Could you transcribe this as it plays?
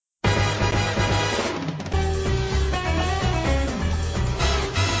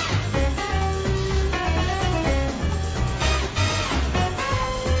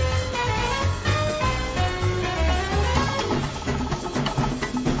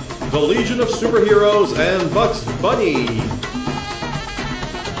The Legion of Superheroes and Bugs Bunny.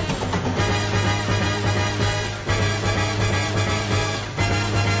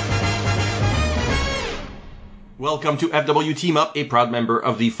 Welcome to FW Team Up, a proud member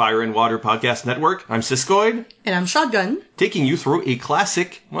of the Fire and Water Podcast Network. I'm Siskoid. And I'm Shotgun. Taking you through a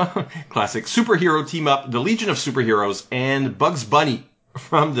classic superhero team up, The Legion of Superheroes and Bugs Bunny,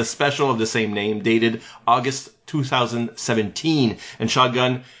 from the special of the same name, dated August 2017. And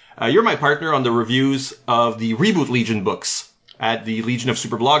Shotgun, you're my partner on the reviews of the Reboot Legion books at the Legion of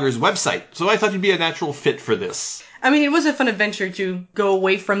Super Bloggers website. So I thought you'd be a natural fit for this. I mean, it was a fun adventure to go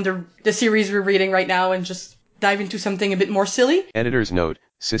away from the series we're reading right now and just dive into something a bit more silly. Editor's note,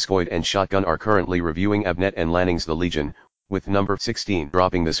 Siskoid and Shotgun are currently reviewing Abnett and Lanning's The Legion, with number 16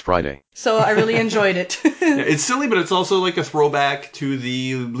 dropping this Friday. So I really enjoyed it. Yeah, it's silly, but it's also like a throwback to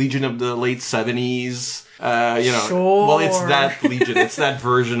the Legion of the late 70s. Sure. Well, it's that Legion. It's that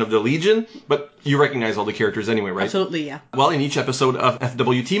version of the Legion, but you recognize all the characters anyway, right? Absolutely, yeah. Well, in each episode of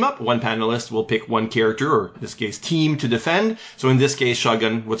FW Team Up, one panelist will pick one character, or in this case, team, to defend. So in this case,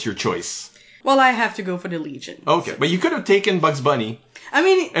 Shotgun, what's your choice? Well, I have to go for the Legion. Okay, but you could have taken Bugs Bunny. I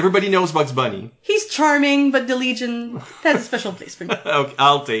mean, everybody knows Bugs Bunny. He's charming, but the Legion has a special place for me. Okay,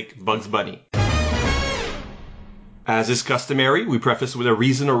 I'll take Bugs Bunny. As is customary, we preface with a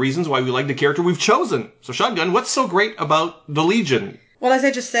reason or reasons why we like the character we've chosen. So, Shotgun, what's so great about the Legion? Well, as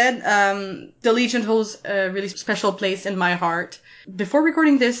I just said, the Legion holds a really special place in my heart. Before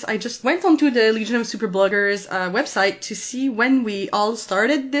recording this, I just went onto the Legion of Super Bloggers website to see when we all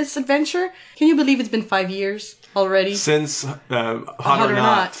started this adventure. Can you believe it's been 5 years already? Since Hot or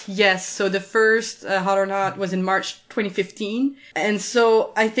Not. Yes, so the first Hot or Not was in March 2015. And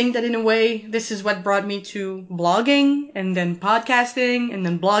so I think that in a way, this is what brought me to blogging, and then podcasting, and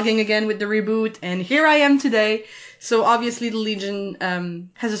then blogging again with the reboot. And here I am today. So obviously the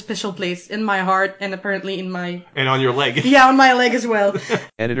Legion has a special place in my heart, and apparently in my... And on your leg. Yeah, on my leg as well.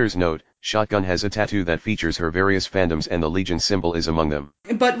 Editor's note, Shotgun has a tattoo that features her various fandoms and the Legion symbol is among them.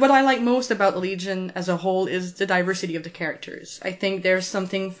 But what I like most about the Legion as a whole is the diversity of the characters. I think there's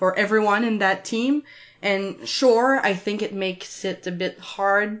something for everyone in that team. And sure, I think it makes it a bit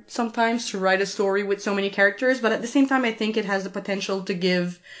hard sometimes to write a story with so many characters, but at the same time I think it has the potential to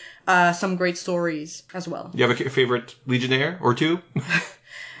give some great stories as well. Do you have a favorite Legionnaire or two?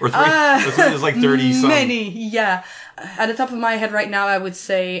 Or three? There's like 30-some. Many, yeah. At the top of my head right now, I would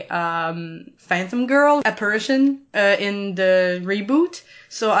say Phantom Girl, apparition in the reboot.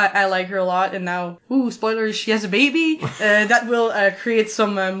 So I like her a lot. And now, spoilers, she has a baby. That will create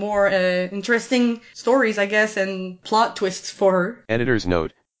some more interesting stories, I guess, and plot twists for her. Editor's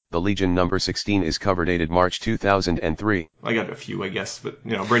note, The Legion number 16 is cover dated March 2003. I got a few, I guess, but,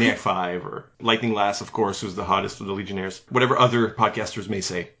 Brainiac 5 or Lightning Lass, of course, who's the hottest of the Legionnaires. Whatever other podcasters may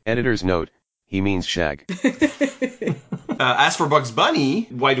say. Editor's note, he means Shag. As for Bugs Bunny,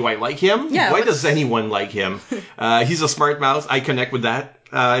 why do I like him? Yeah, why does anyone like him? He's a smart mouth. I connect with that.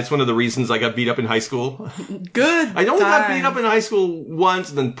 It's one of the reasons I got beat up in high school. Good. I only got beat up in high school once,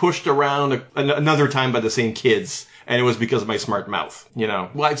 and then pushed around another time by the same kids. And it was because of my smart mouth,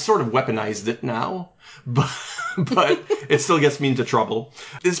 Well, I've sort of weaponized it now, but it still gets me into trouble.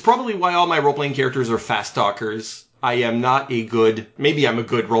 It's probably why all my role-playing characters are fast talkers. Maybe I'm a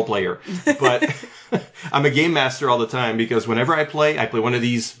good role player, but I'm a game master all the time because whenever I play one of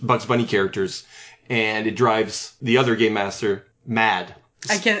these Bugs Bunny characters, and it drives the other game master mad.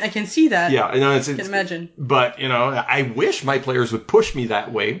 I can see that. Yeah, I can imagine. But, I wish my players would push me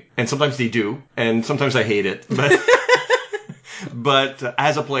that way, and sometimes they do, and sometimes I hate it, but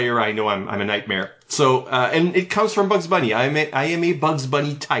as a player, I know I'm a nightmare. So, and it comes from Bugs Bunny. I am a Bugs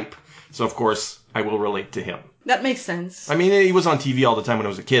Bunny type. So, of course, I will relate to him. That makes sense. I mean, he was on TV all the time when I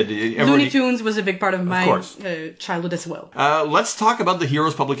was a kid. Looney Tunes was a big part of my childhood as well. Let's talk about the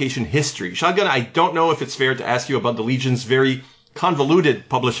Heroes publication history. Shotgun, I don't know if it's fair to ask you about the Legion's very convoluted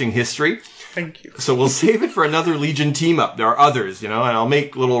publishing history. Thank you. So we'll save it for another Legion team-up. There are others, and I'll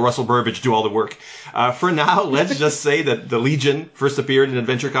make little Russell Burbage do all the work. For now, let's just say that the Legion first appeared in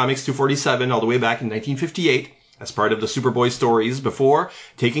Adventure Comics 247 all the way back in 1958 as part of the Superboy stories before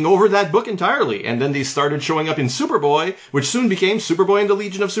taking over that book entirely. And then they started showing up in Superboy, which soon became Superboy and the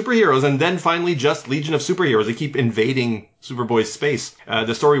Legion of Superheroes, and then finally just Legion of Superheroes. They keep invading Superboy's space.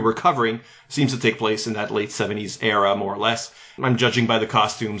 The story we're covering seems to take place in that late 70s era, more or less. I'm judging by the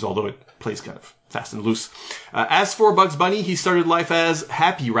costumes, although it plays kind of fast and loose. As for Bugs Bunny, he started life as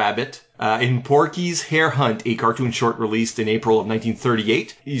Happy Rabbit in Porky's Hare Hunt, a cartoon short released in April of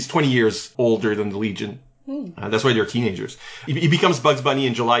 1938. He's 20 years older than the Legion. That's why they're teenagers. He becomes Bugs Bunny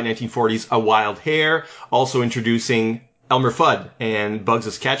in July 1940's A Wild Hare, also introducing Elmer Fudd and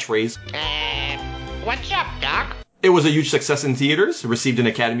Bugs' catchphrase, What's up, Doc? It was a huge success in theaters, received an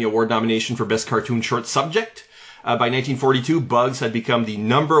Academy Award nomination for Best Cartoon Short Subject. By 1942, Bugs had become the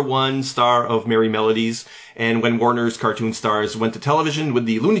 #1 star of Merry Melodies, and when Warner's cartoon stars went to television with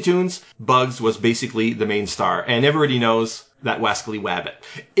the Looney Tunes, Bugs was basically the main star, and everybody knows that wascally wabbit.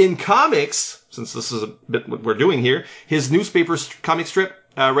 In comics, since this is a bit what we're doing here, his newspaper comic strip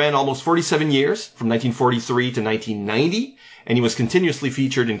ran almost 47 years, from 1943 to 1990, and he was continuously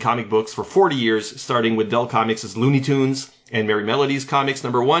featured in comic books for 40 years, starting with Dell Comics' Looney Tunes and Merry Melodies Comics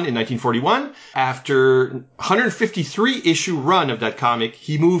 #1 in 1941. After 153-issue run of that comic,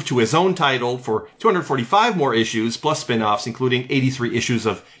 he moved to his own title for 245 more issues, plus spin-offs, including 83 issues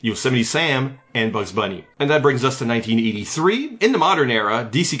of Yosemite Sam and Bugs Bunny. And that brings us to 1983. In the modern era,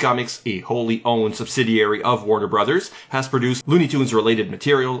 DC Comics, a wholly owned subsidiary of Warner Brothers, has produced Looney Tunes-related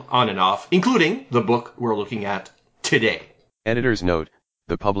material on and off, including the book we're looking at today. Editor's note,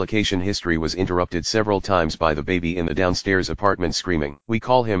 the publication history was interrupted several times by the baby in the downstairs apartment screaming. We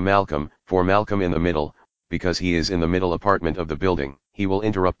call him Malcolm, for Malcolm in the middle, because he is in the middle apartment of the building. He will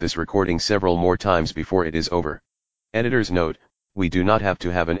interrupt this recording several more times before it is over. Editor's note, we do not have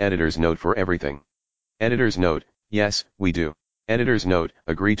to have an editor's note for everything. Editor's note, yes, we do. Editor's note,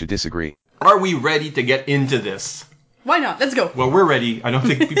 agree to disagree. Are we ready to get into this? Why not? Let's go. Well, we're ready. I don't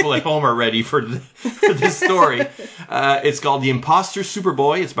think people at home are ready for this story. It's called The Imposter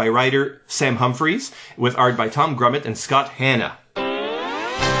Superboy. It's by writer Sam Humphries, with art by Tom Grummett and Scott Hanna.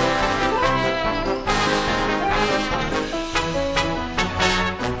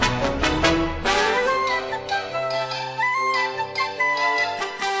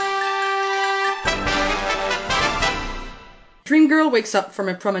 Dreamgirl wakes up from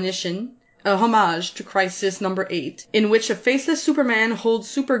a premonition, a homage to Crisis number 8, in which a faceless Superman holds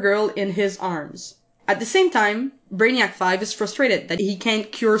Supergirl in his arms. At the same time, Brainiac 5 is frustrated that he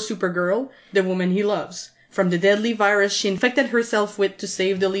can't cure Supergirl, the woman he loves, from the deadly virus she infected herself with to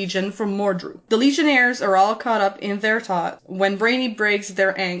save the Legion from Mordru. The Legionnaires are all caught up in their thought when Brainy breaks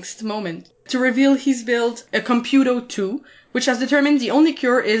their angst moment to reveal he's built a Computo 2, which has determined the only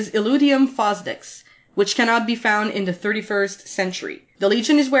cure is Illudium Fosdex, which cannot be found in the 31st century. The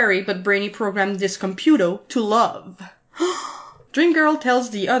Legion is wary, but Brainy programmed this Computo to love. Dreamgirl tells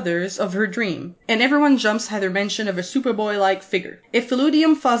the others of her dream, and everyone jumps at her mention of a Superboy-like figure. If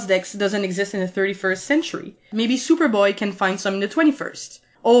Illudium Fosdex doesn't exist in the 31st century, maybe Superboy can find some in the 21st.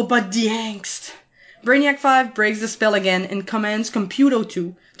 Oh, but the angst! Brainiac 5 breaks the spell again and commands Computo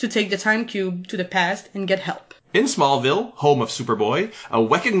 2 to take the time cube to the past and get help. In Smallville, home of Superboy, a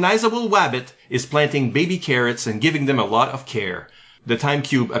recognizable Wabbit is planting baby carrots and giving them a lot of care. The Time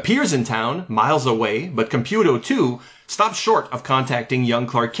Cube appears in town, miles away, but Computo 2 stops short of contacting young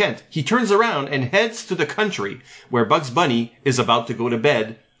Clark Kent. He turns around and heads to the country, where Bugs Bunny is about to go to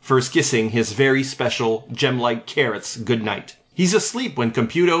bed, first kissing his very special gem-like carrots goodnight. He's asleep when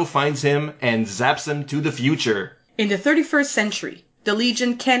Computo finds him and zaps him to the future. In the 31st century, the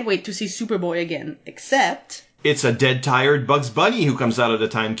Legion can't wait to see Superboy again, except... It's a dead-tired Bugs Bunny who comes out of the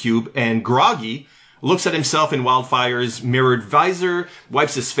Time Cube, and groggy, looks at himself in Wildfire's mirrored visor,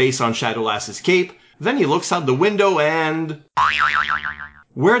 wipes his face on Shadowlass's cape, then he looks out the window and...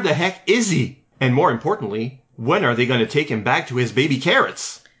 Where the heck is he? And more importantly, when are they going to take him back to his baby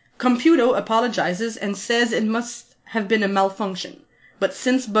carrots? Computo apologizes and says it must have been a malfunction. But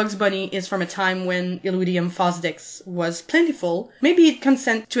since Bugs Bunny is from a time when Illudium Fosdex was plentiful, maybe he'd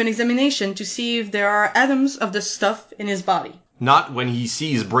consent to an examination to see if there are atoms of the stuff in his body. Not when he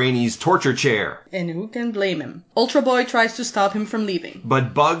sees Brainy's torture chair. And who can blame him? Ultra Boy tries to stop him from leaving.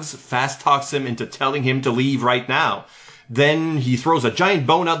 But Bugs fast talks him into telling him to leave right now. Then he throws a giant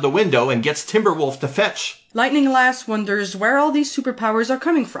bone out the window and gets Timberwolf to fetch. Lightning Lass wonders where all these superpowers are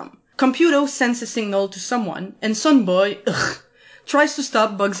coming from. Computo sends a signal to someone, and Sunboy, tries to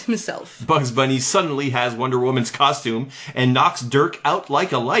stop Bugs himself. Bugs Bunny suddenly has Wonder Woman's costume and knocks Dirk out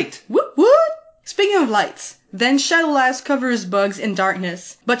like a light. Whoop whoop! Speaking of lights, then Shadowlass covers Bugs in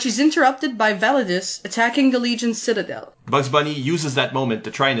darkness, but she's interrupted by Validus attacking the Legion's citadel. Bugs Bunny uses that moment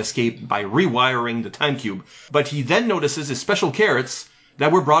to try and escape by rewiring the Time Cube, but he then notices his special carrots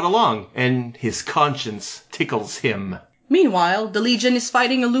that were brought along, and his conscience tickles him. Meanwhile, the Legion is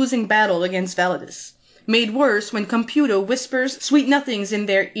fighting a losing battle against Validus, made worse when Computo whispers sweet nothings in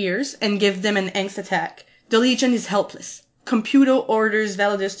their ears and gives them an angst attack. The Legion is helpless. Computo orders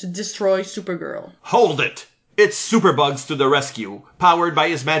Validus to destroy Supergirl. Hold it! It's Superbugs to the rescue. Powered by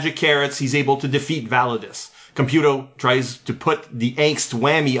his magic carrots, he's able to defeat Validus. Computo tries to put the angst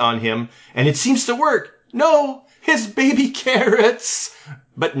whammy on him, and it seems to work. No, his baby carrots!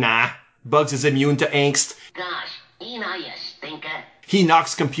 But nah, Bugs is immune to angst. Gosh, Enough, you stinker. He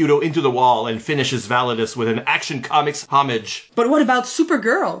knocks Computo into the wall and finishes Validus with an Action Comics homage. But what about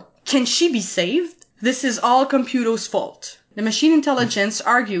Supergirl? Can she be saved? This is all Computo's fault. The machine intelligence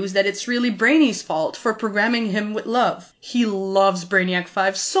argues that it's really Brainy's fault for programming him with love. He loves Brainiac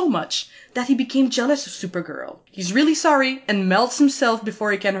 5 so much that he became jealous of Supergirl. He's really sorry and melts himself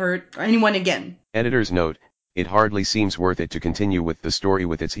before he can hurt anyone again. Editor's note, it hardly seems worth it to continue with the story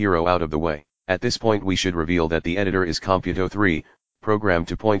with its hero out of the way. At this point we should reveal that the editor is Computo 3, programmed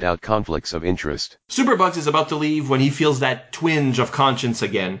to point out conflicts of interest. Superbugs is about to leave when he feels that twinge of conscience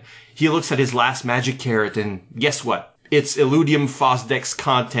again. He looks at his last magic carrot and guess what? Its Illudium Fosdex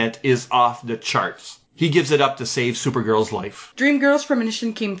content is off the charts. He gives it up to save Supergirl's life. Dreamgirl's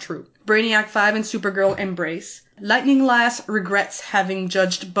premonition came true. Brainiac 5 and Supergirl embrace. Lightning Lass regrets having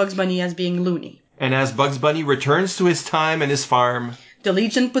judged Bugs Bunny as being loony. And as Bugs Bunny returns to his time and his farm, the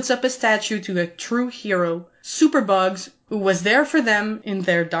Legion puts up a statue to a true hero, Superbugs, who was there for them in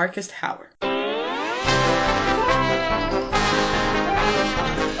their darkest hour.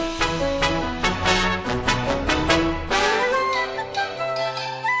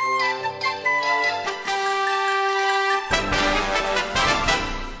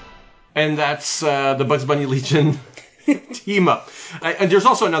 And that's the Bugs Bunny Legion team up. And there's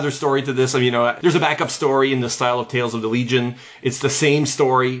also another story to this. I mean, there's a backup story in the style of Tales of the Legion. It's the same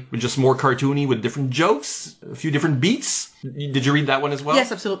story, but just more cartoony with different jokes, a few different beats. Did you read that one as well?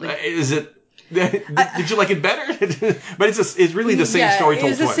 Yes, absolutely. Is it? Did you like it better? But it's really the same story told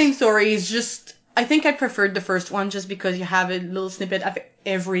twice. It's the same story. It's just, I think I preferred the first one just because you have a little snippet of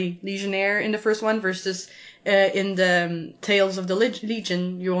every Legionnaire in the first one versus in the Tales of the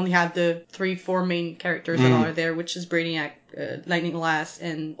Legion, you only have the 3-4 main characters that are there, which is Brainiac, Lightning Lass,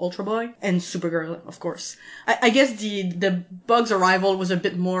 and Ultra Boy, and Supergirl, of course. I guess the Bugs' arrival was a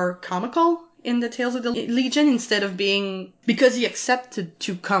bit more comical in the Tales of the Legion instead of being, because he accepted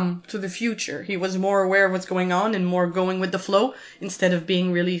to come to the future. He was more aware of what's going on and more going with the flow instead of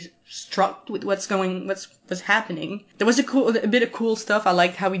being really struck with what's happening. There was a bit of cool stuff. I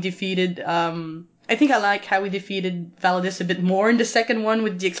liked how he defeated, I think I like how we defeated Validus a bit more in the second one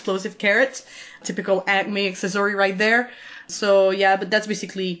with the explosive carrot. Typical Acme accessory right there. So yeah, but that's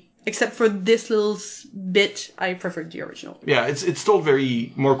basically, except for this little bit, I preferred the original. Yeah, it's told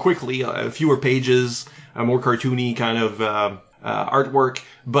very more quickly, fewer pages, more cartoony kind of artwork.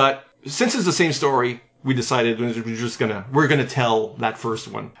 But since it's the same story, we decided we're gonna tell that first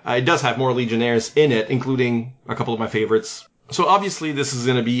one. It does have more Legionnaires in it, including a couple of my favorites. So obviously this is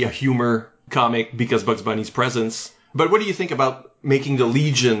gonna be a humor comic because Bugs Bunny's presence. But what do you think about making the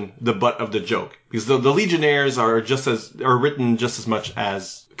Legion the butt of the joke? Because the Legionnaires are written just as much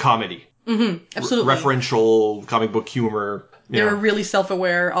as comedy. Mm-hmm, absolutely. Referential comic book humor. They were really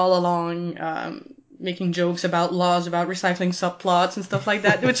self-aware all along, making jokes about laws, about recycling subplots and stuff like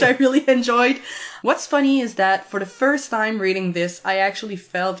that, which I really enjoyed. What's funny is that for the first time reading this, I actually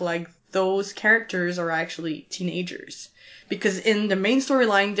felt like those characters are actually teenagers. Because in the main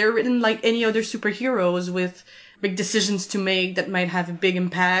storyline, they're written like any other superheroes with big decisions to make that might have a big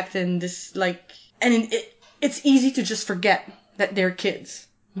impact and it's easy to just forget that they're kids.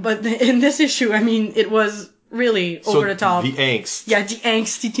 But in this issue, I mean, it was really over the top. The angst. Yeah, the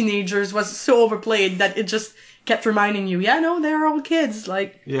angsty teenagers was so overplayed that it just kept reminding you, yeah, no, they're all kids.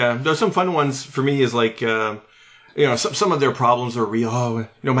 Like, yeah, there's some fun ones for me is like, some of their problems are real. Oh,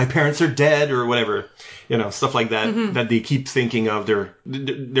 my parents are dead or whatever. Stuff like that, that they keep thinking of.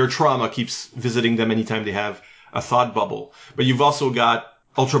 Their trauma keeps visiting them anytime they have a thought bubble. But you've also got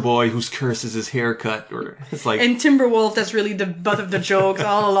Ultra Boy whose curse is his haircut, or it's like. And Timberwolf, that's really the butt of the jokes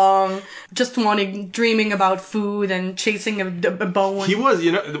all along. Just dreaming about food and chasing a bone. He was,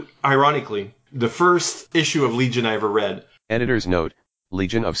 ironically, the first issue of Legion I ever read. Editor's note,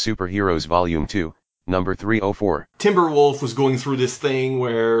 Legion of Superheroes Volume 2. Number 304. Timberwolf was going through this thing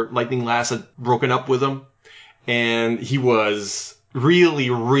where Lightning Lass had broken up with him, and he was really,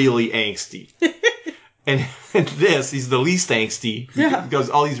 really angsty. and he's the least angsty. Yeah.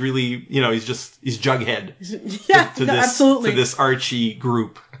 Because all he's really, he's Jughead. Yeah, absolutely. To this Archie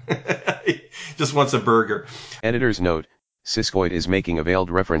group. He just wants a burger. Editor's note, Siskoid is making a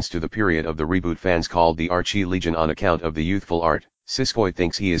veiled reference to the period of the reboot fans called the Archie Legion on account of the youthful art. Siskoid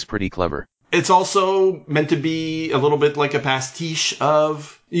thinks he is pretty clever. It's also meant to be a little bit like a pastiche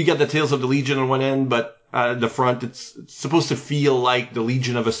of, you got the Tales of the Legion on one end, but the front, it's supposed to feel like the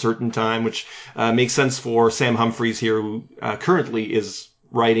Legion of a certain time, which makes sense for Sam Humphries here, who currently is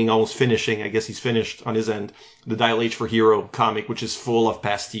writing, almost finishing, I guess he's finished on his end, the Dial H for Hero comic, which is full of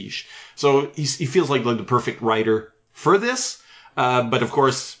pastiche. So he feels like the perfect writer for this. But of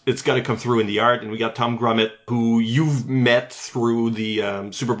course, it's got to come through in the art. And we got Tom Grummett, who you've met through the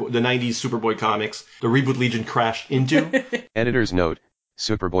the 90s Superboy comics, the Reboot Legion crashed into. Editor's note,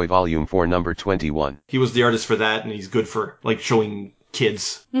 Superboy Volume 4 number 21. He was the artist for that, and he's good for like showing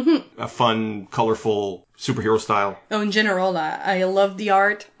kids a fun, colorful superhero style. Oh, in general, I love the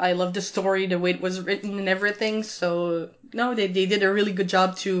art. I love the story, the way it was written and everything. So, no, they did a really good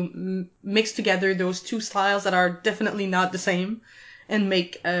job to mix together those two styles that are definitely not the same and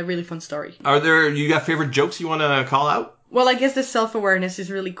make a really fun story. You got favorite jokes you want to call out? Well, I guess the self-awareness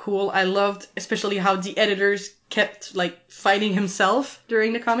is really cool. I loved especially how the editors kept, like, fighting himself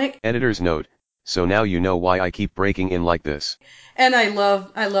during the comic. Editor's note, so now you know why I keep breaking in like this. And I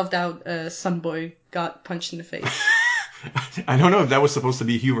loved how Sunboy got punched in the face. I don't know if that was supposed to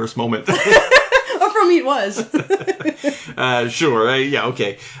be a humorous moment. Oh, for me it was. Sure, yeah,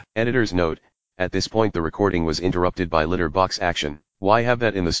 okay. Editor's note, at this point the recording was interrupted by litter box action. Why have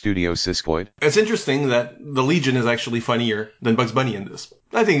that in the studio, Siskoid? It's interesting that the Legion is actually funnier than Bugs Bunny in this.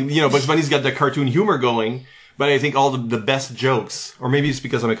 I think, Bugs Bunny's got the cartoon humor going, but I think all the best jokes, or maybe it's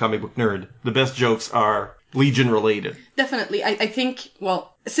because I'm a comic book nerd, the best jokes are Legion related. Definitely. I think,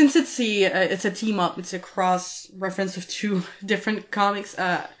 well, since it's a team up, it's a cross reference of two different comics,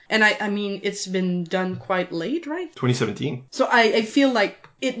 and I mean, it's been done quite late, right? 2017. So I feel like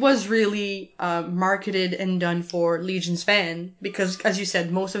it was really marketed and done for Legion's fan, because, as you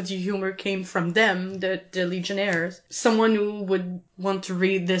said, most of the humor came from them, the Legionnaires. Someone who would want to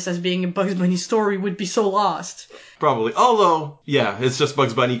read this as being a Bugs Bunny story would be so lost. Probably. Although, yeah, it's just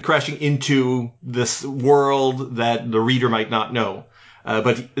Bugs Bunny crashing into this world that the reader might not know.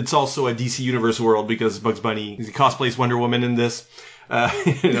 But it's also a DC Universe world because Bugs Bunny he cosplays Wonder Woman in this,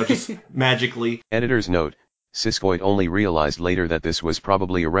 just magically. Editor's note, Siskoid only realized later that this was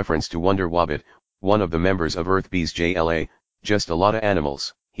probably a reference to Wonder Wobbit, one of the members of Earthbees JLA, just a lot of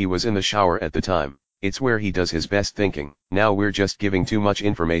animals. He was in the shower at the time. It's where he does his best thinking. Now we're just giving too much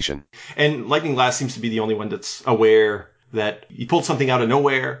information. And Lightning Lass seems to be the only one that's aware that he pulled something out of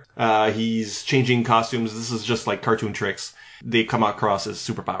nowhere. He's changing costumes. This is just like cartoon tricks. They come across as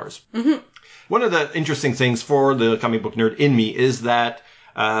superpowers. Mm-hmm. One of the interesting things for the comic book nerd in me is that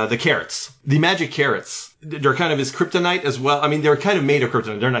the carrots, the magic carrots, they're kind of his kryptonite as well. I mean, they're kind of made of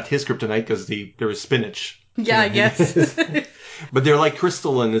kryptonite. They're not his kryptonite because there is spinach. Yeah, I guess. But they're like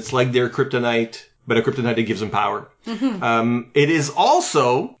crystalline. It's like their kryptonite, but a kryptonite that gives them power. Mm-hmm. It is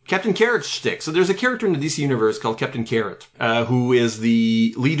also Captain Carrot's shtick. So there's a character in the DC universe called Captain Carrot, who is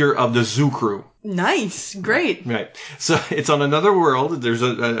the leader of the Zoo Crew. Nice. Great. Right. So it's on another world. There's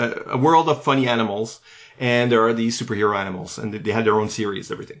a world of funny animals. And there are these superhero animals, and they had their own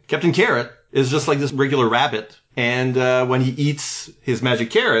series, everything. Captain Carrot is just like this regular rabbit, and when he eats his magic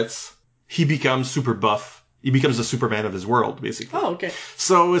carrots, he becomes super buff. He becomes the Superman of his world, basically. Oh, okay.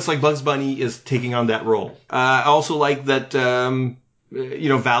 So it's like Bugs Bunny is taking on that role. I also like that,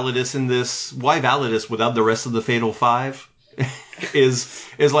 Validus in this. Why Validus without the rest of the Fatal Five? is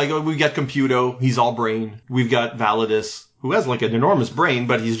like, we got Computo, he's all brain. We've got Validus, who has like an enormous brain,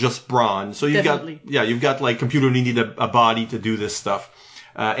 but he's just brawn. So you've got like Computer needed a body to do this stuff.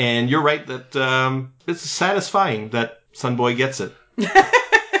 And you're right that it's satisfying that Sunboy gets it.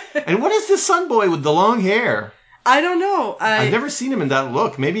 And what is this Sunboy with the long hair? I don't know. I've never seen him in that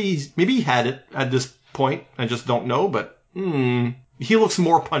look. Maybe he had it at this point. I just don't know, but he looks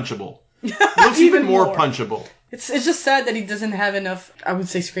more punchable. He looks even more punchable. It's just sad that he doesn't have enough, I would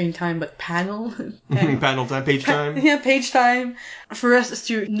say screen time, but panel time, page time. Yeah, page time for us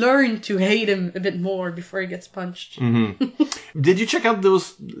to learn to hate him a bit more before he gets punched. Mm-hmm. Did you check out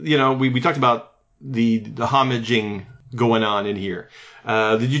those, we talked about the homaging going on in here.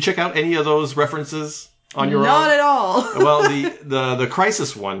 Did you check out any of those references on your own? Not at all. Well, the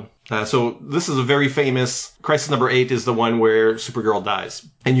Crisis one. So this is a very famous, Crisis number 8 is the one where Supergirl dies.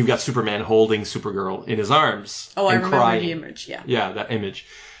 And you've got Superman holding Supergirl in his arms. Oh, and I remember crying. the image, yeah. Yeah, that image.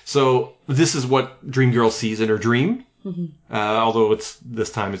 So this is what Dream Girl sees in her dream. Mm-hmm. Although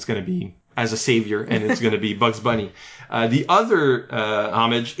this time it's going to be as a savior, and it's going to be Bugs Bunny. The other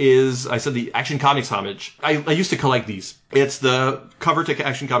homage is, I said the Action Comics homage. I used to collect these. It's the cover to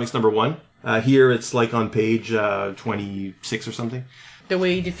Action Comics number 1. Here it's like on page 26 or something. The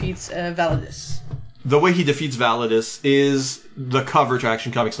way he defeats Validus. The way he defeats Validus is the cover to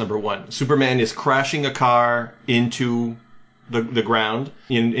Action Comics number 1. Superman is crashing a car into the ground,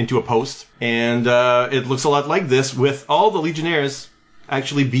 into a post, and it looks a lot like this, with all the Legionnaires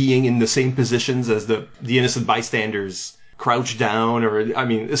actually being in the same positions as the innocent bystanders, crouched down,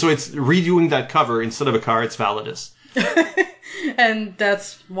 so it's redoing that cover. Instead of a car, it's Validus. And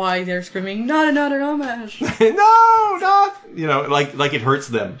that's why they're screaming, not another homage. No, not! Like it hurts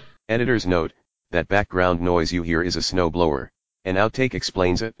them. Editor's note, that background noise you hear is a snowblower. An outtake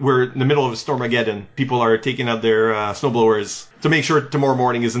explains it. We're in the middle of a Stormageddon. People are taking out their snowblowers to make sure tomorrow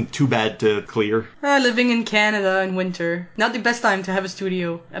morning isn't too bad to clear. Living in Canada in winter. Not the best time to have a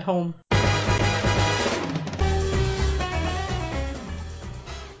studio at home.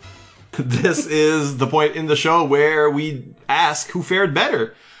 This is the point in the show where we ask who fared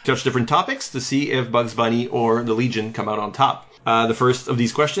better. Touch different topics to see if Bugs Bunny or the Legion come out on top. The first of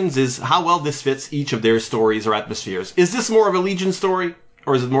these questions is how well this fits each of their stories or atmospheres. Is this more of a Legion story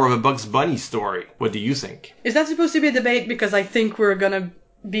or is it more of a Bugs Bunny story? What do you think? Is that supposed to be a debate? Because I think we're gonna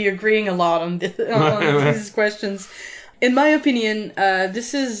be agreeing a lot on these questions. In my opinion,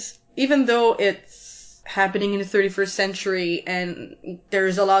 this is, even though it's happening in the 31st century and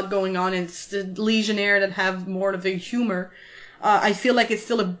there's a lot going on, and it's the Legionnaire that have more of the humor, I feel like it's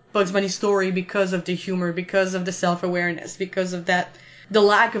still a Bugs Bunny story because of the humor, because of the self-awareness, because of the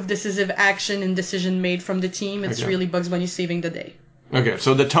lack of decisive action and decision made from the team. It's really Bugs Bunny saving the day. Okay,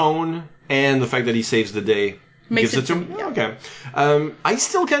 so the tone and the fact that he saves the day Makes gives it it to him? yeah. Okay. I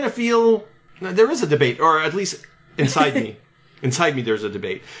still kind of feel there is a debate, or at least inside me. Inside me there's a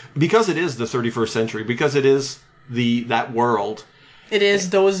debate. Because it is the 31st century, because it is that world. It is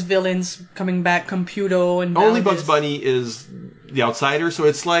those villains coming back, Computo and Only Malgus. Bugs Bunny is the outsider, so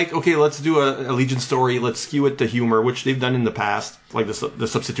it's like, okay, let's do a Legion story, let's skew it to humor, which they've done in the past, like the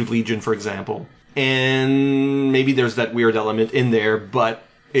Substitute Legion, for example. And maybe there's that weird element in there, but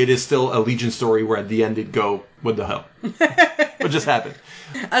it is still a Legion story where at the end it'd go, what the hell? What just happened?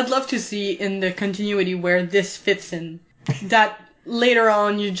 I'd love to see in the continuity where this fits in. That later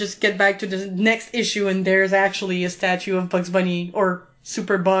on you just get back to the next issue and there's actually a statue of Bugs Bunny or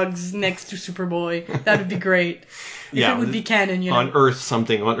Super Bugs next to Superboy. That would be great. If it would be canon, you know. On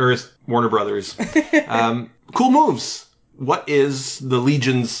Earth, Warner Brothers. Cool moves. What is the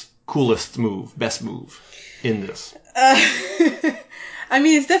Legion's coolest move, best move in this? I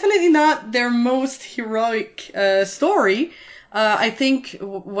mean, it's definitely not their most heroic story. I think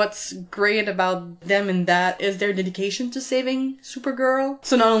what's great about them in that is their dedication to saving Supergirl.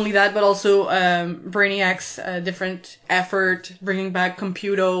 So not only that, but also Brainiac's different effort, bringing back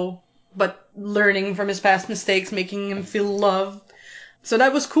Computo, but learning from his past mistakes, making him feel loved. So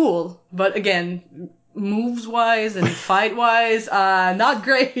that was cool. But again, moves-wise and fight-wise, not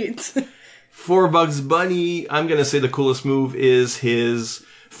great. For Bugs Bunny, I'm going to say the coolest move is his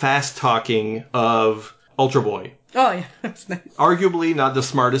fast talking of Ultra Boy. Oh, yeah, that's nice. Arguably not the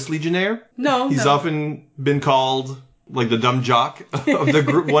smartest Legionnaire. No, He's often been called like the dumb jock of the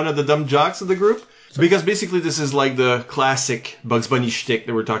group, one of the dumb jocks of the group. Because basically this is like the classic Bugs Bunny shtick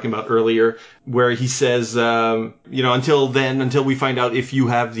that we were talking about earlier, where he says, until we find out if you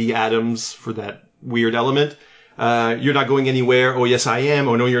have the atoms for that weird element, you're not going anywhere. Oh, yes, I am.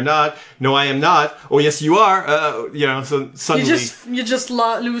 Oh, no, you're not. No, I am not. Oh, yes, you are. So suddenly... You just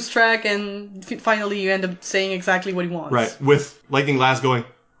lose track and finally you end up saying exactly what he wants. Right. With Lightning Lass going,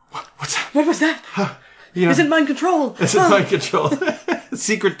 what's that? What was that? Is it mind control? Is it mind control?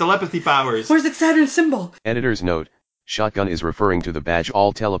 Secret telepathy powers. Where's that Saturn symbol? Editor's note, shotgun is referring to the badge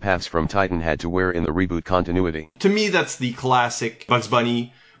all telepaths from Titan had to wear in the reboot continuity. To me, that's the classic Bugs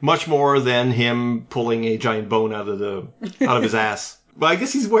Bunny. Much more than him pulling a giant bone out of his ass. But I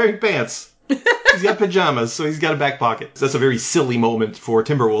guess he's wearing pants. He's got pajamas, so he's got a back pocket. That's a very silly moment for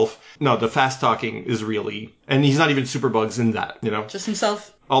Timberwolf. No, the fast talking is really, and he's not even Superbugs in that, Just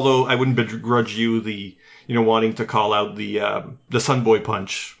himself. Although I wouldn't begrudge you the, wanting to call out the Sunboy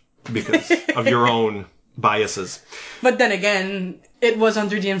punch because of your own biases. But then again, it was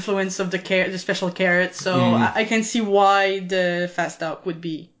under the influence of the special carrot, so I can see why the fast talk would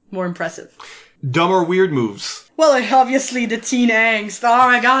be more impressive. Dumb or weird moves? Well, obviously the teen angst. Oh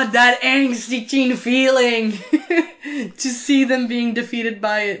my god, that angsty teen feeling. To see them being defeated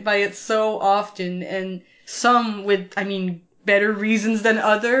by it so often, and some with, better reasons than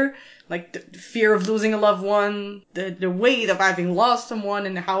other. Like the fear of losing a loved one, the weight of having lost someone,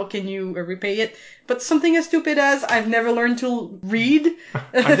 and how can you repay it. But something as stupid as, I've never learned to read.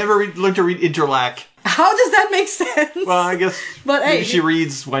 I've never learned to read Interlac. How does that make sense? Well, I guess but hey, she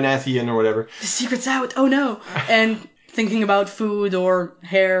reads Wynathian or whatever. The secret's out, oh no. And thinking about food or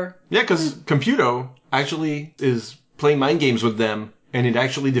hair. Yeah, because Computo actually is playing mind games with them. And it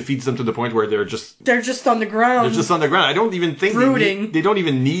actually defeats them to the point where they're just on the ground. They're just on the ground. I don't even think they don't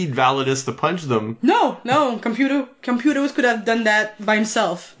even need Validus to punch them. No. Computos could have done that by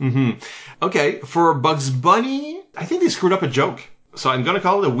himself. Mm-hmm. Okay, for Bugs Bunny, I think they screwed up a joke. So I'm going to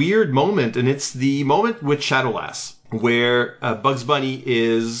call it a weird moment, and it's the moment with Shadowlass. where Bugs Bunny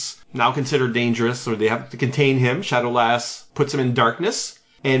is now considered dangerous, or they have to contain him. Shadowlass puts him in darkness,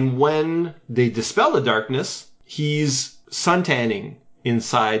 and when they dispel the darkness, he's suntanning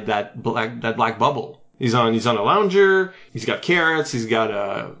inside that black bubble. He's on a lounger. He's got carrots. He's got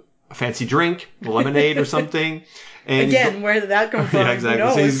a fancy drink, lemonade or something. And again, where did that come from? Yeah,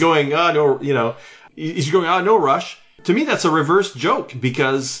 exactly. So he's going, he's going, no rush. To me, that's a reverse joke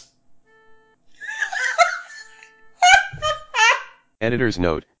because. Editor's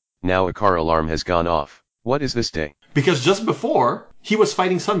note, now a car alarm has gone off. What is this day? Because just before, he was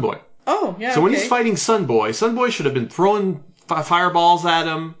fighting Sunboy. Oh, yeah. So when he's fighting Sunboy should have been throwing fireballs at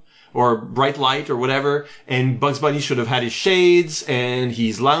him, or bright light, or whatever, and Bugs Bunny should have had his shades, and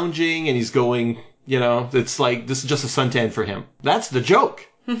he's lounging, and he's going, it's like, this is just a suntan for him. That's the joke.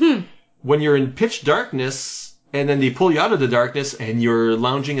 Mm-hmm. When you're in pitch darkness, and then they pull you out of the darkness, and you're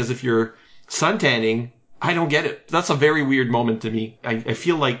lounging as if you're suntanning, I don't get it. That's a very weird moment to me. I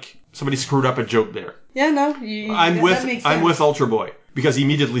feel like somebody screwed up a joke there. Yeah, no. I'm with Ultra Boy, because he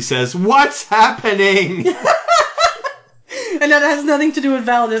immediately says, "What's happening?" And that has nothing to do with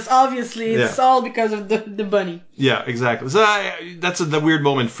Valdez. Obviously, it's all because of the bunny. Yeah, exactly. So that's the weird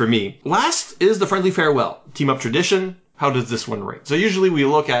moment for me. Last is the friendly farewell. Team up tradition. How does this one rate? So usually we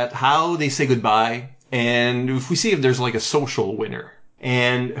look at how they say goodbye, and if we see if there's like a social winner,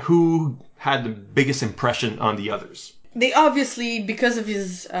 and who had the biggest impression on the others. They obviously, because of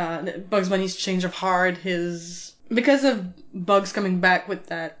his Bugs Bunny's change of heart, because of Bugs coming back with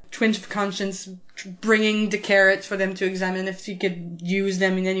that twinge of conscience, bringing the carrots for them to examine if he could use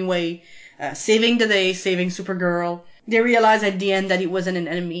them in any way, saving the day, saving Supergirl. They realized at the end that he wasn't an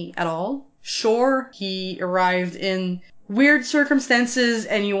enemy at all. Sure, he arrived in weird circumstances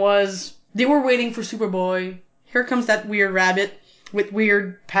and they were waiting for Superboy. Here comes that weird rabbit with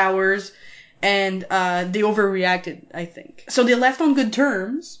weird powers. And they overreacted, I think. So they left on good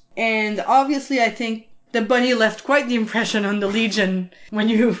terms. And obviously, I think the bunny left quite the impression on the Legion when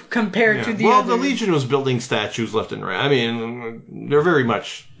you compare it to the others. The Legion was building statues left and right. I mean,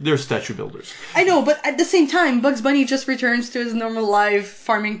 they're statue builders. I know, but at the same time, Bugs Bunny just returns to his normal life,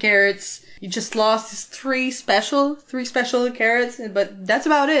 farming carrots. He just lost his three special carrots, but that's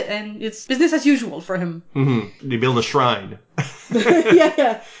about it. And it's business as usual for him. Mm-hmm. They build a shrine.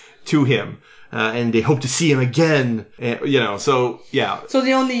 Yeah. To him. And they hope to see him again, so, yeah. So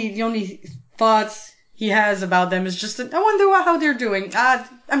the only thoughts he has about them is just, I wonder how they're doing.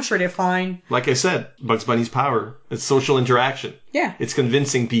 I'm sure they're fine. Like I said, Bugs Bunny's power. It's social interaction. Yeah. It's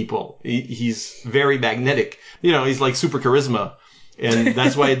convincing people. He's very magnetic. He's like super charisma. And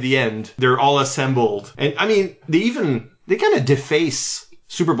that's why at the end, they're all assembled. And, I mean, they kind of deface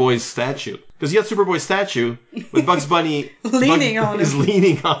Superboy's statue. Because you got Superboy's statue, but Bugs Bunny leaning on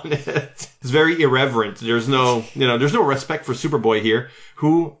it. It's very irreverent. There's no respect for Superboy here,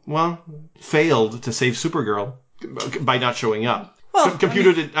 who, failed to save Supergirl by not showing up. Well,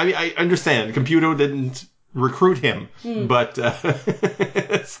 I understand. Computer didn't recruit him, but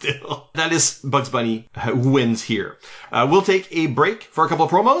still. That is Bugs Bunny who wins here. We'll take a break for a couple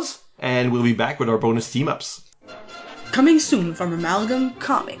of promos, and we'll be back with our bonus team-ups. Coming soon from Amalgam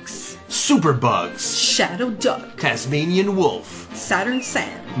Comics. Superbugs. Shadow Duck. Tasmanian Wolf. Saturn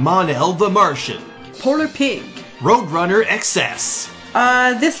Sam. Mon-El the Martian. Polar Pig. Roadrunner XS.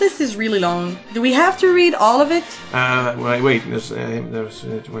 This list is really long. Do we have to read all of it? Wait. There's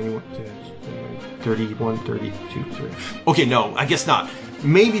 21, 31, 32, 30. Okay, no, I guess not.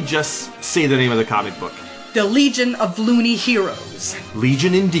 Maybe just say the name of the comic book. The Legion of Looney Heroes.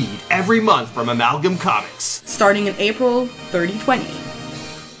 Legion indeed, every month from Amalgam Comics. Starting in April 2020. So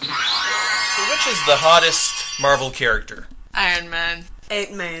which is the hottest Marvel character? Iron Man.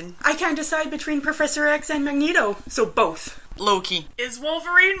 Ant-Man. I can't decide between Professor X and Magneto, so both. Loki. Is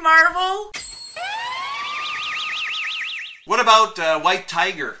Wolverine Marvel? What about White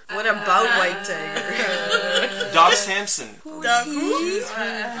Tiger? What about White Tiger? Doc Samson. Doc who?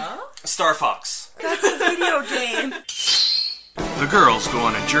 Star Fox. That's a video game. The girls go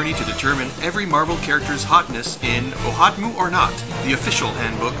on a journey to determine every Marvel character's hotness in Ohatmu or Not, the official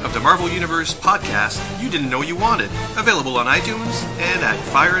handbook of the Marvel Universe podcast you didn't know you wanted. Available on iTunes and at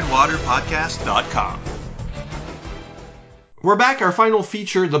fireandwaterpodcast.com. We're back, our final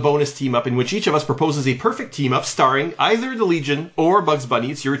feature, the bonus team-up, in which each of us proposes a perfect team-up starring either the Legion or Bugs Bunny.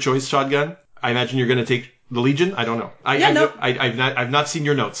 It's your choice, Shotgun. I imagine you're going to take the Legion? I don't know. I've not seen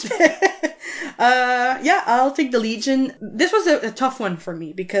your notes. I'll take the Legion. This was a tough one for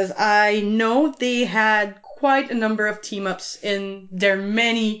me because I know they had quite a number of team-ups in their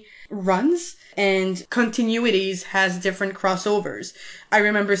many runs, and continuities has different crossovers. I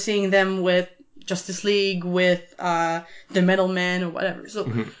remember seeing them with Justice League with the Metal Man or whatever. So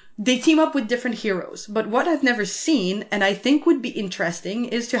they team up with different heroes. But what I've never seen, and I think would be interesting,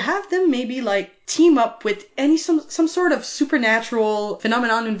 is to have them maybe like team up with some sort of supernatural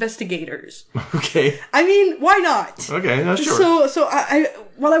phenomenon investigators. Okay. I mean, why not? Okay, no, sure. So I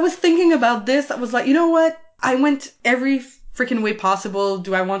while I was thinking about this, I was like, you know what? I went every freaking way possible.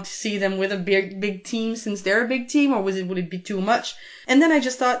 Do I want to see them with a big team since they're a big team, or would it be too much? And then I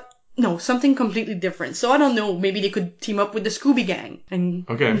just thought, no, something completely different. So I don't know, maybe they could team up with the Scooby Gang and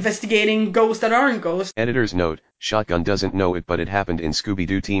investigating ghosts that aren't ghosts. Editor's note, Shotgun doesn't know it, but it happened in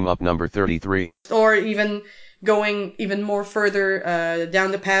Scooby-Doo Team Up number 33. Or even going even more further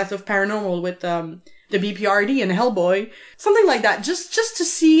down the path of paranormal with the BPRD and Hellboy. Something like that. Just to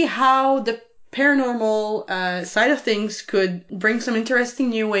see how the paranormal side of things could bring some interesting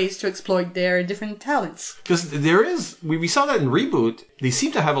new ways to exploit their different talents. Because we saw that in Reboot, they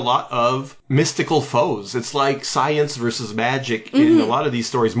seem to have a lot of mystical foes. It's like science versus magic in a lot of these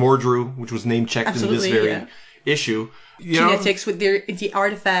stories. Mordru, which was name-checked in this very issue. Genetics with the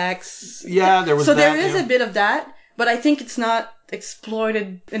artifacts. Yeah, there was so that. So there is a bit of that, but I think it's not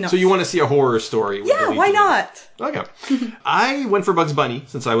exploited enough. So you want to see a horror story? Yeah, why not? Okay. I went for Bugs Bunny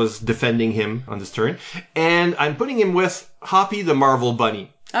since I was defending him on this turn, and I'm putting him with Hoppy the Marvel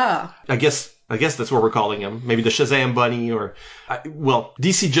Bunny. Ah. I guess that's what we're calling him. Maybe the Shazam Bunny, or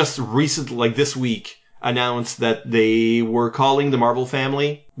DC just recently, like this week, announced that they were calling the Marvel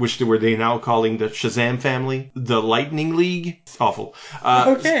family, which they now calling the Shazam family, the Lightning League. It's awful.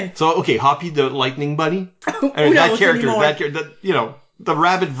 Okay. So Hoppy the Lightning Bunny. I mean, that character, the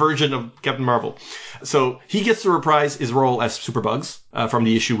rabbit version of Captain Marvel. So he gets to reprise his role as Superbugs from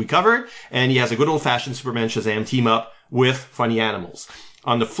the issue we covered, and he has a good old-fashioned Superman Shazam team up with funny animals.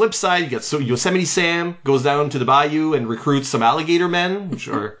 On the flip side, you get Yosemite Sam goes down to the bayou and recruits some alligator men, which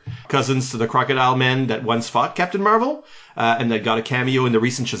are cousins to the crocodile men that once fought Captain Marvel, and that got a cameo in the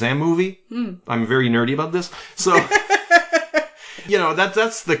recent Shazam movie. I'm very nerdy about this. So,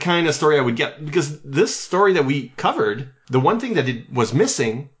 that's the kind of story I would get. Because this story that we covered, the one thing that it was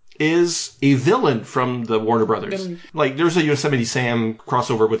missing is a villain from the Warner Brothers. Like, there's a Yosemite Sam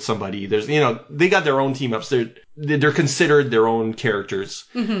crossover with somebody. There's, they got their own team ups. They're considered their own characters.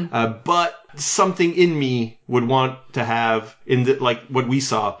 But something in me would want to have, like what we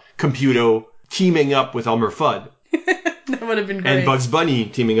saw, Computo teaming up with Elmer Fudd. That would have been great. And Bugs Bunny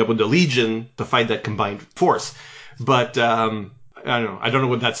teaming up with the Legion to fight that combined force. But, I don't know. I don't know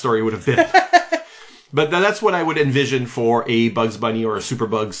what that story would have been. But that's what I would envision for a Bugs Bunny or a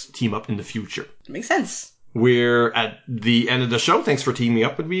Superbugs team up in the future. Makes sense. We're at the end of the show. Thanks for teaming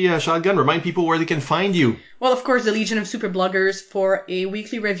up with me, Shotgun. Remind people where they can find you. Well, of course, the Legion of Super Bloggers for a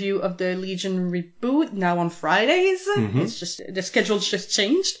weekly review of the Legion reboot, now on Fridays. It's just, the schedule's just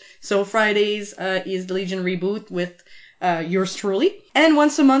changed. So Fridays is the Legion reboot with yours truly. And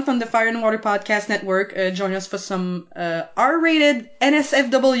once a month on the Fire and Water Podcast Network, join us for some R-rated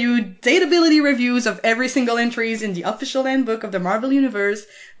NSFW datability reviews of every single entries in the official handbook of the Marvel Universe.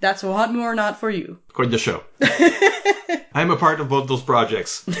 That's Want Me or Not for you. Quite the show. I'm a part of both those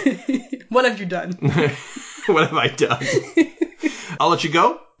projects. What have you done? What have I done? I'll let you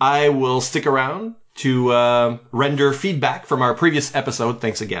go. I will stick around to render feedback from our previous episode.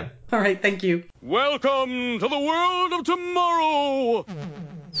 Thanks again. All right, thank you. Welcome to the world of tomorrow!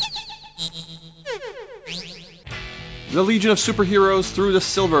 The Legion of Superheroes through the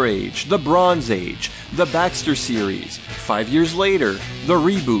Silver Age, the Bronze Age, the Baxter series, 5 years later, the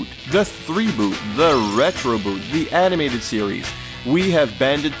reboot, the 3-boot, the retro boot, the animated series. We have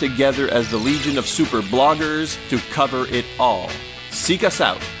banded together as the Legion of Super Bloggers to cover it all. Seek us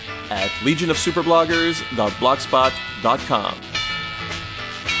out at legionofsuperbloggers.blogspot.com.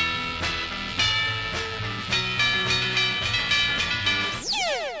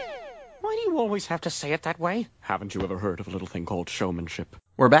 Why do you always have to say it that way? Haven't you ever heard of a little thing called showmanship?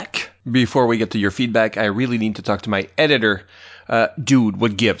 We're back. Before we get to your feedback, I really need to talk to my editor. Dude,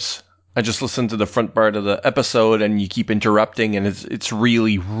 what gives? I just listened to the front part of the episode and you keep interrupting and it's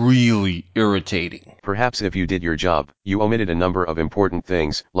really, really irritating. Perhaps if you did your job, you omitted a number of important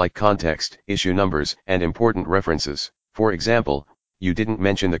things, like context, issue numbers, and important references. For example, you didn't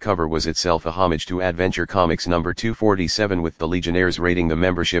mention the cover was itself a homage to Adventure Comics number 247 with the Legionnaires rating the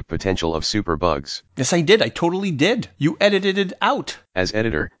membership potential of Superbugs. Yes, I did. I totally did. You edited it out. As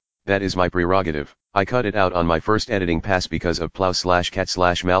editor, that is my prerogative. I cut it out on my first editing pass because of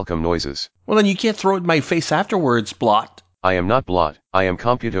plow/cat/Malcolm noises. Well, then you can't throw it in my face afterwards, Blot. I am not Blot, I am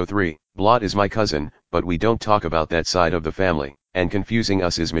Computo 3. Blot is my cousin, but we don't talk about that side of the family, and confusing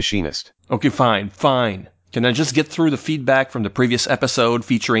us is Machinist. Okay, fine. Can I just get through the feedback from the previous episode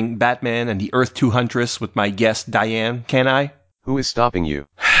featuring Batman and the Earth 2 Huntress with my guest Diane? Can I? Who is stopping you?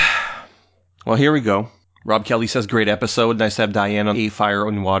 Well, here we go. Rob Kelly says, great episode. Nice to have Diane on a Fire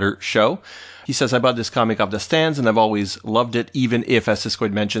and Water show. He says, I bought this comic off the stands and I've always loved it, even if, as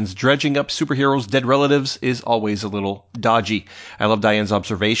Siskoid mentions, dredging up superheroes' dead relatives is always a little dodgy. I love Diane's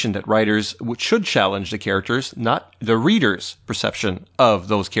observation that writers should challenge the characters, not the reader's perception of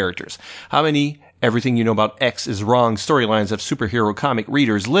those characters. How many everything you know about X is wrong storylines have superhero comic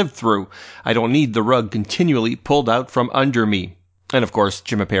readers lived through? I don't need the rug continually pulled out from under me. And of course,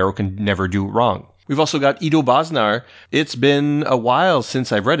 Jim Aparo can never do wrong. We've also got Ido Bosnar. It's been a while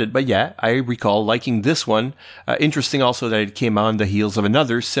since I've read it, but yeah, I recall liking this one. Interesting also that it came on the heels of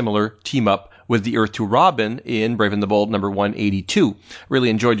another similar team-up with the Earth 2 Robin in Brave and the Bold number 182. Really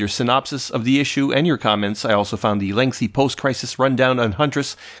enjoyed your synopsis of the issue and your comments. I also found the lengthy post-crisis rundown on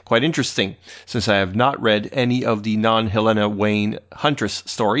Huntress quite interesting, since I have not read any of the non-Helena Wayne Huntress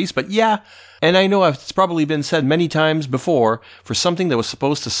stories, but yeah, and I know it's probably been said many times before, for something that was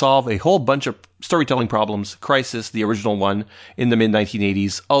supposed to solve a whole bunch of storytelling problems, Crisis, the original one, in the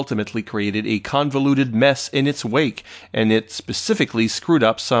mid-1980s, ultimately created a convoluted mess in its wake, and it specifically screwed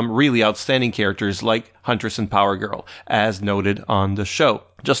up some really outstanding characters like Huntress and Power Girl, as noted on the show.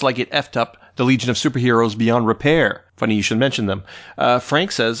 Just like it effed up the Legion of Superheroes Beyond Repair. Funny you should mention them.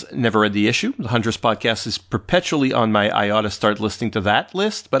 Frank says, never read the issue. The Huntress podcast is perpetually on my I ought to start listening to that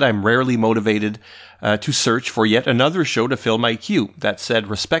list, but I'm rarely motivated to search for yet another show to fill my queue. That said,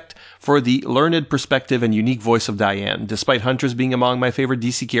 respect for the learned perspective and unique voice of Diane. Despite Huntress being among my favorite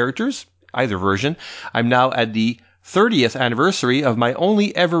DC characters, either version, I'm now at the 30th anniversary of my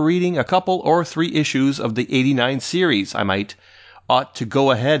only ever reading a couple or 3 issues of the 89 series. I ought to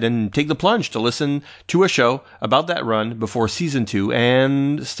go ahead and take the plunge to listen to a show about that run before season 2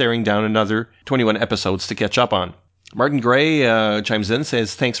 and staring down another 21 episodes to catch up on. Martin Gray chimes in,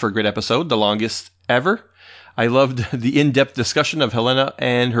 says, thanks for a great episode, the longest ever. I loved the in-depth discussion of Helena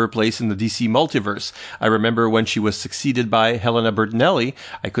and her place in the DC multiverse. I remember when she was succeeded by Helena Bertinelli,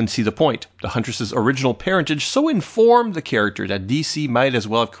 I couldn't see the point. The Huntress's original parentage so informed the character that DC might as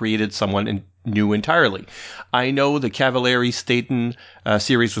well have created someone new entirely. I know the Cavalieri Staten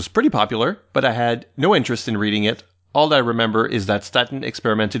series was pretty popular, but I had no interest in reading it. All I remember is that Staten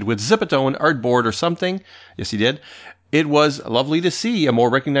experimented with Zipatone artboard or something. Yes, he did. It was lovely to see a more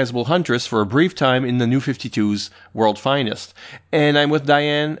recognizable Huntress for a brief time in the New 52's World Finest. And I'm with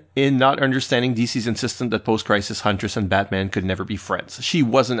Diane in not understanding DC's insistence that post-crisis Huntress and Batman could never be friends. She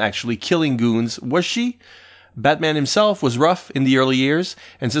wasn't actually killing goons, was she? Batman himself was rough in the early years,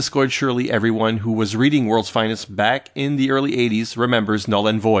 and Siskoid, surely everyone who was reading World's Finest back in the early 80s remembers Null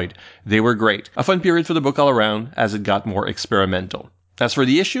and Void. They were great. A fun period for the book all around as it got more experimental. As for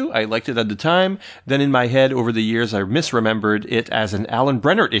the issue, I liked it at the time. Then in my head over the years, I misremembered it as an Alan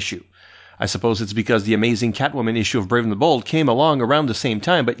Brennert issue. I suppose it's because the amazing Catwoman issue of Brave and the Bold came along around the same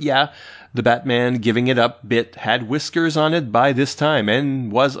time, but yeah, the Batman giving it up bit had whiskers on it by this time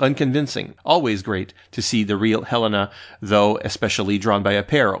and was unconvincing. Always great to see the real Helena, though especially drawn by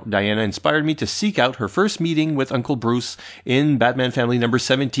Aparo. Diana inspired me to seek out her first meeting with Uncle Bruce in Batman Family number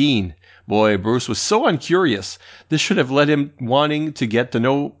 17. Boy, Bruce was so uncurious. This should have led him wanting to get to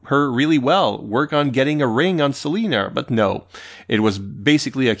know her really well, work on getting a ring on Selina, but no. It was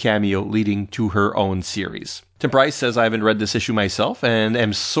basically a cameo leading to her own series. Tim Price says, I haven't read this issue myself and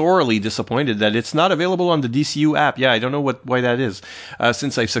am sorely disappointed that it's not available on the DCU app. Yeah, I don't know why that is,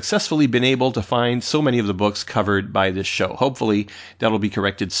 since I've successfully been able to find so many of the books covered by this show. Hopefully, that'll be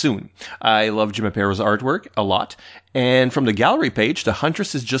corrected soon. I love Jim Aparo's artwork a lot, and from the gallery page, The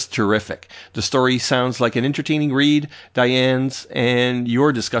Huntress is just terrific. The story sounds like an entertaining read. Diane's and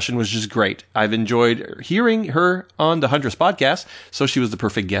your discussion was just great. I've enjoyed hearing her on the Huntress podcast, so she was the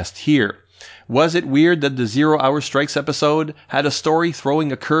perfect guest here. Was it weird that the 0 Hour Strikes episode had a story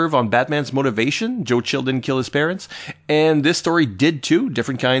throwing a curve on Batman's motivation? Joe Chill didn't kill his parents. And this story did too.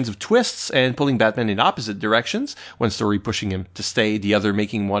 Different kinds of twists and pulling Batman in opposite directions. One story pushing him to stay, the other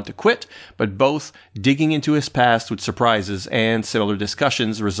making him want to quit. But both digging into his past with surprises and similar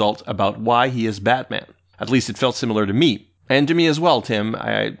discussions result about why he is Batman. At least it felt similar to me. And to me as well, Tim.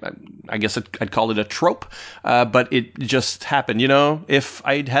 I guess I'd call it a trope, but it just happened. You know, if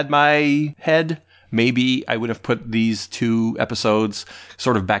I'd had my head, maybe I would have put these 2 episodes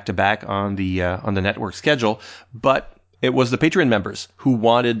sort of back to back on the network schedule. But it was the Patreon members who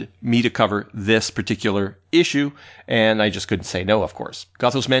wanted me to cover this particular issue, and I just couldn't say no, of course.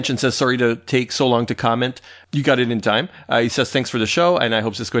 Gothos Mansion says, sorry to take so long to comment. You got it in time. He says, thanks for the show, and I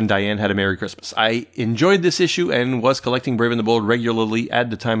hope Sisko and Diane had a Merry Christmas. I enjoyed this issue and was collecting Brave and the Bold regularly at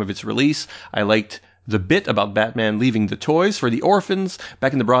the time of its release. I liked The bit about Batman leaving the toys for the orphans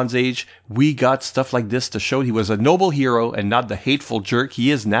back in the Bronze Age, we got stuff like this to show he was a noble hero and not the hateful jerk he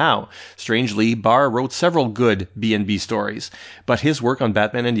is now. Strangely, Barr wrote several good B&B stories, but his work on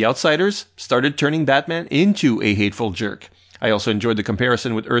Batman and the Outsiders started turning Batman into a hateful jerk. I also enjoyed the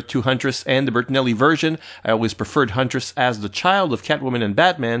comparison with Earth 2 Huntress and the Bertinelli version. I always preferred Huntress as the child of Catwoman and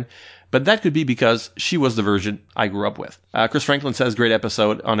Batman, but that could be because she was the version I grew up with. Chris Franklin says, great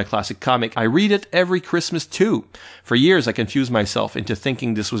episode on a classic comic. I read it every Christmas too. For years, I confused myself into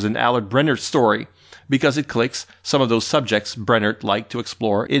thinking this was an Allard Brennert story because it clicks some of those subjects Brennert liked to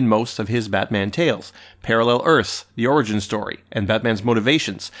explore in most of his Batman tales. Parallel Earths, the origin story, and Batman's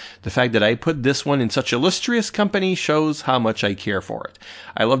motivations. The fact that I put this one in such illustrious company shows how much I care for it.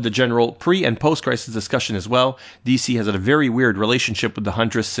 I love the general pre- and post-crisis discussion as well. DC has a very weird relationship with the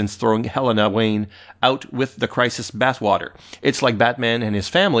Huntress since throwing Helena Wayne out with the Crisis bathwater. It's like Batman and his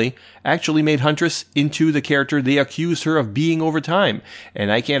family actually made Huntress into the character they accused her of being over time.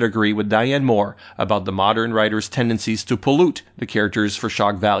 And I can't agree with Diane Moore about the modern writer's tendencies to pollute the characters for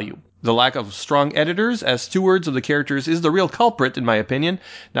shock value. The lack of strong editors as stewards of the characters is the real culprit, in my opinion.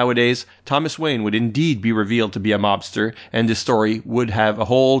 Nowadays, Thomas Wayne would indeed be revealed to be a mobster, and this story would have a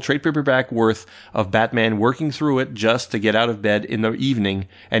whole trade paperback worth of Batman working through it just to get out of bed in the evening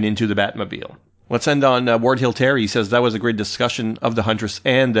and into the Batmobile. Let's end on Ward Hill Terry. He says, that was a great discussion of the Huntress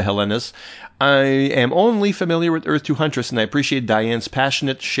and the Helenas. I am only familiar with Earth 2 Huntress, and I appreciate Diane's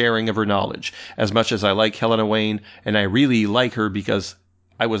passionate sharing of her knowledge. As much as I like Helena Wayne, and I really like her because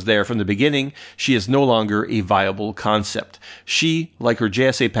I was there from the beginning, she is no longer a viable concept. She, like her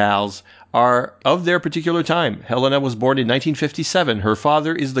JSA pals, are of their particular time. Helena was born in 1957. Her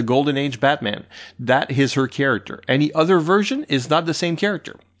father is the Golden Age Batman. That is her character. Any other version is not the same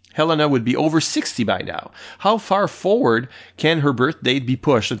character. Helena would be over 60 by now. How far forward can her birth date be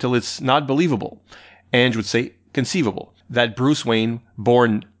pushed until it's not believable? Ange would say conceivable. That Bruce Wayne,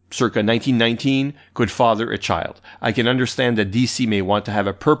 born circa 1919, could father a child. I can understand that DC may want to have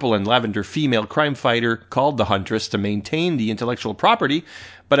a purple and lavender female crime fighter called the Huntress to maintain the intellectual property,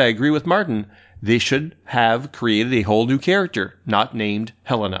 but I agree with Martin. They should have created a whole new character, not named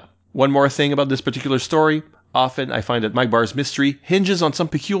Helena. One more thing about this particular story. Often I find that Mike Barr's mystery hinges on some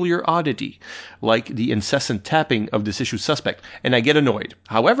peculiar oddity, like the incessant tapping of this issue's suspect, and I get annoyed.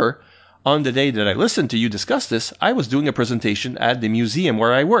 However, on the day that I listened to you discuss this, I was doing a presentation at the museum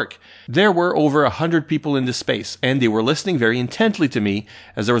where I work. There were over 100 people in this space, and they were listening very intently to me,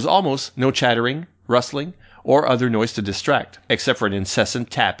 as there was almost no chattering, rustling, or other noise to distract, except for an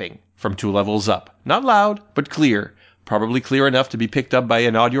incessant tapping from 2 levels up. Not loud, but clear. Probably clear enough to be picked up by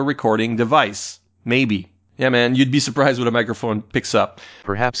an audio recording device. Maybe. Yeah, man, you'd be surprised what a microphone picks up.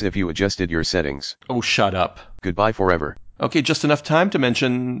 Perhaps if you adjusted your settings. Oh, shut up. Goodbye forever. Okay, just enough time to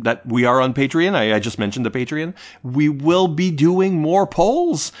mention that we are on Patreon. I just mentioned the Patreon. We will be doing more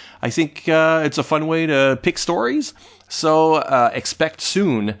polls. I think it's a fun way to pick stories. So expect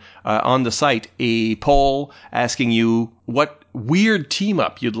soon on the site a poll asking you what weird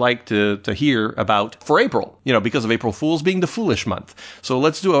team-up you'd like to hear about for April. You know, because of April Fool's being the foolish month. So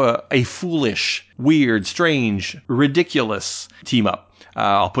let's do a foolish, weird, strange, ridiculous team-up.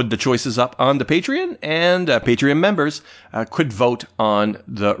 I'll put the choices up on the Patreon, and Patreon members could vote on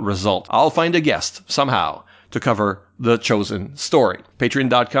the result. I'll find a guest somehow to cover the chosen story.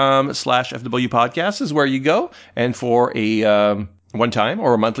 Patreon.com/FW Podcast is where you go. And for a one-time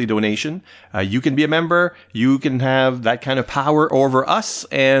or a monthly donation, you can be a member. You can have that kind of power over us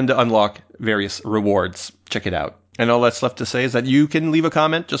and unlock various rewards. Check it out. And all that's left to say is that you can leave a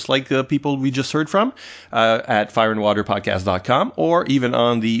comment, just like the people we just heard from, at fireandwaterpodcast.com, or even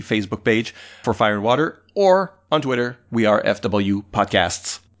on the Facebook page for Fire and Water, or on Twitter. We are FW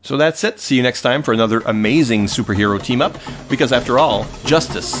Podcasts. So that's it. See you next time for another amazing superhero team up, because after all,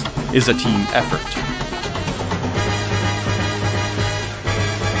 justice is a team effort.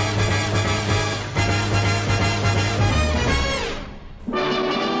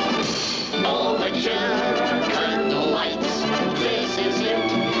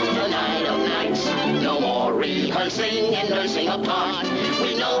 Rehearsing and nursing a part.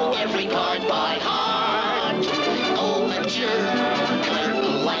 We know every card by heart. Overture,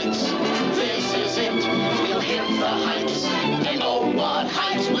 curtain lights. This is it. We'll hit the heights. And oh, what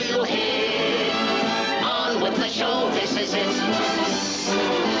heights we'll hit. On with the show. This is it.